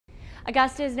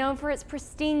Augusta is known for its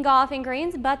pristine golfing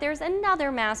greens, but there's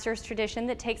another Masters tradition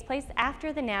that takes place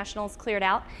after the Nationals cleared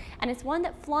out, and it's one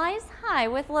that flies high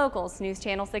with locals. News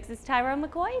Channel 6's Tyrone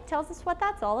McCoy tells us what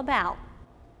that's all about.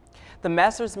 The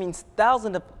Masters means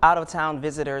thousands of out-of-town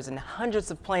visitors and hundreds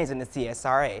of planes in the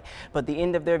CSRA, but the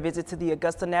end of their visit to the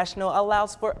Augusta National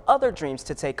allows for other dreams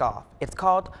to take off. It's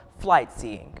called flight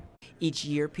seeing. Each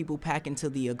year, people pack into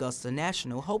the Augusta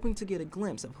National hoping to get a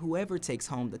glimpse of whoever takes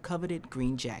home the coveted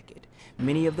green jacket.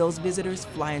 Many of those visitors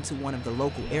fly into one of the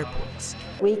local airports.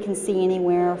 We can see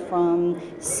anywhere from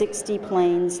 60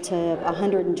 planes to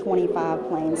 125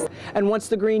 planes. And once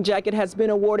the green jacket has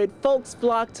been awarded, folks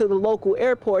flock to the local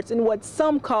airports in what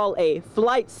some call a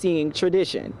flight seeing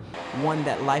tradition. One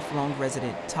that lifelong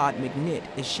resident Todd McNitt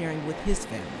is sharing with his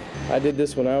family. I did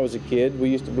this when I was a kid. We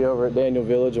used to be over at Daniel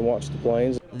Village and watch the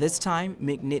planes. This time,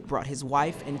 McNitt brought his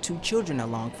wife and 2 children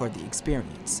along for the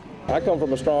experience. I come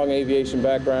from a strong aviation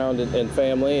background and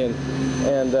family,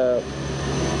 and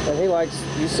he likes,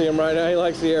 you see him right now, he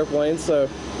likes the airplanes, so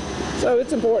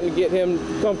it's important to get him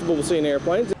comfortable with seeing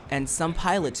airplanes. And some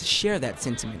pilots share that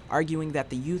sentiment, arguing that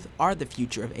the youth are the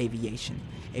future of aviation,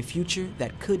 a future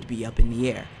that could be up in the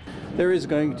air. There is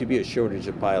going to be a shortage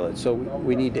of pilots, so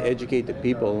we need to educate the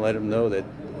people and let them know that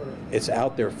it's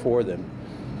out there for them.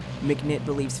 McNitt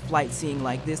believes flight seeing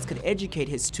like this could educate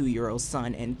his 2-year-old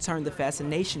son and turn the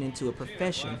fascination into a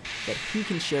profession that he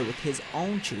can share with his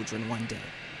own children one day.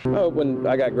 Oh, when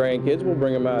I got grandkids, we'll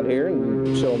bring them out here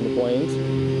and show them the planes.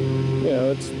 You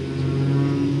know, it's,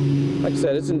 like I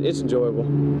said, it's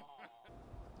enjoyable.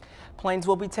 Planes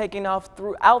will be taking off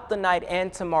throughout the night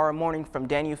and tomorrow morning from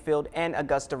Daniel Field and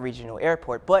Augusta Regional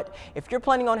Airport. But if you're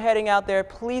planning on heading out there,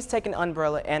 please take an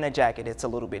umbrella and a jacket. It's a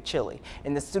little bit chilly.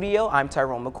 In the studio, I'm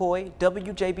Tyrone McCoy,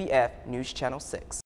 WJBF News Channel 6.